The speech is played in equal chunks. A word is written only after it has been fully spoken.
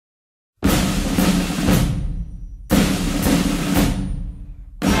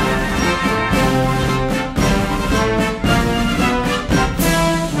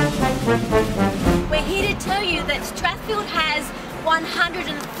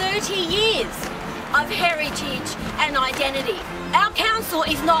30 years of heritage and identity. Our council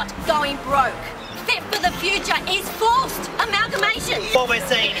is not going broke. Fit for the future is forced amalgamations. What we're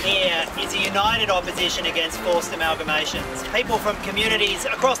seeing here is a united opposition against forced amalgamations. People from communities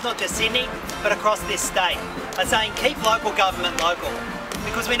across not just Sydney, but across this state are saying keep local government local.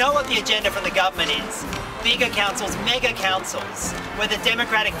 Because we know what the agenda from the government is. Bigger councils, mega councils, where the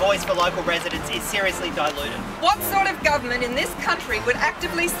democratic voice for local residents is seriously diluted. What sort of government in this country would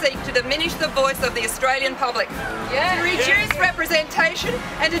actively seek to diminish the voice of the Australian public? To reduce representation,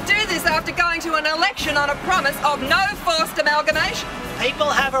 and to do this after going to an election on a promise of no forced amalgamation? People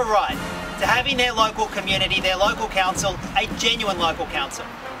have a right to have in their local community, their local council, a genuine local council.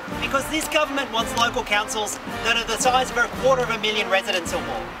 Because this government wants local councils that are the size of 250,000 residents or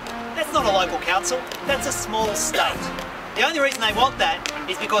more. That's not a local council, that's a small state. The only reason they want that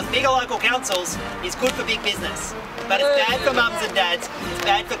is because bigger local councils is good for big business. But it's bad for mums and dads, it's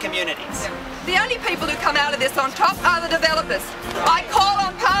bad for communities. The only people who come out of this on top are the developers. I call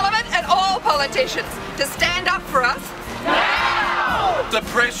on Parliament and all politicians to stand up for us now! The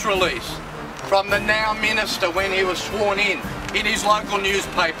press release from the now Minister when he was sworn in his local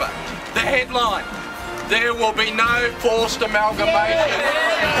newspaper. The headline, there will be no forced amalgamation.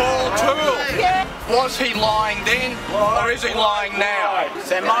 Paul Toole. Was he lying then or is he lying now?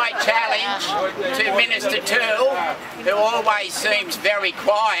 So my challenge to Minister Toole, who always seems very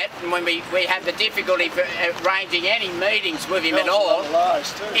quiet, and when we have the difficulty for arranging any meetings with him at all,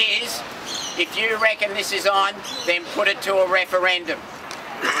 is if you reckon this is on, then put it to a referendum.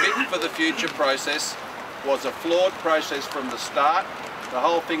 The Fit for the Future process was a flawed process from the start. The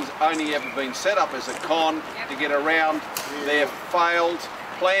whole thing's only ever been set up as a con to get around their failed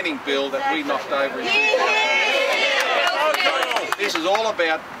planning bill that we knocked over in 2000. This is all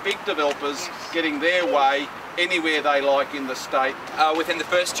about big developers getting their way anywhere they like in the state. Within the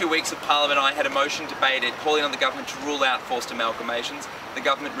first 2 weeks of Parliament, I had a motion debated calling on the government to rule out forced amalgamations. The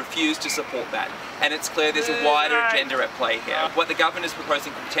government refused to support that, and it's clear there's a wider agenda at play here. What the government is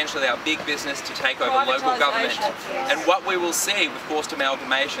proposing could potentially allow big business to take over local government, and what we will see with forced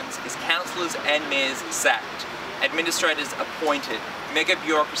amalgamations is councillors and mayors sacked, administrators appointed, mega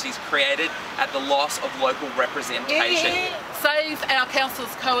bureaucracies created at the loss of local representation. Save Our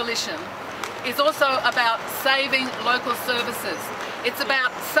Councils Coalition is also about saving local services. It's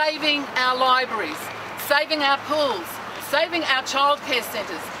about saving our libraries, saving our pools, saving our childcare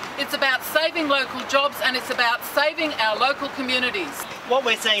centres. It's about saving local jobs, and it's about saving our local communities. What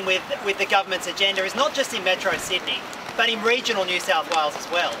we're seeing with the government's agenda is not just in Metro Sydney, but in regional New South Wales as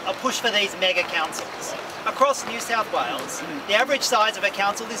well, a push for these mega councils. Across New South Wales, the average size of a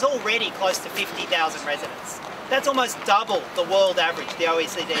council is already close to 50,000 residents. That's almost double the world average, the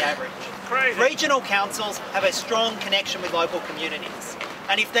OECD average. Crazy. Regional councils have a strong connection with local communities.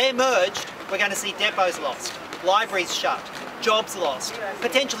 And if they're merged, we're going to see depots lost, libraries shut, jobs lost,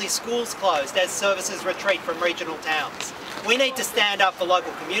 potentially schools closed as services retreat from regional towns. We need to stand up for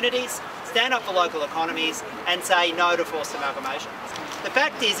local communities, stand up for local economies, and say no to forced amalgamations. The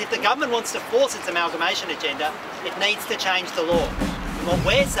fact is, if the government wants to force its amalgamation agenda, it needs to change the law. And what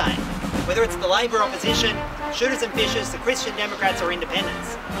we're saying, whether it's the Labor opposition, shooters and fishers, the Christian Democrats or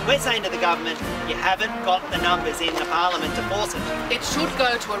independents, we're saying to the government, you haven't got the numbers in the Parliament to force it. It should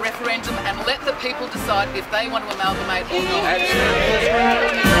go to a referendum and let the people decide if they want to amalgamate or not.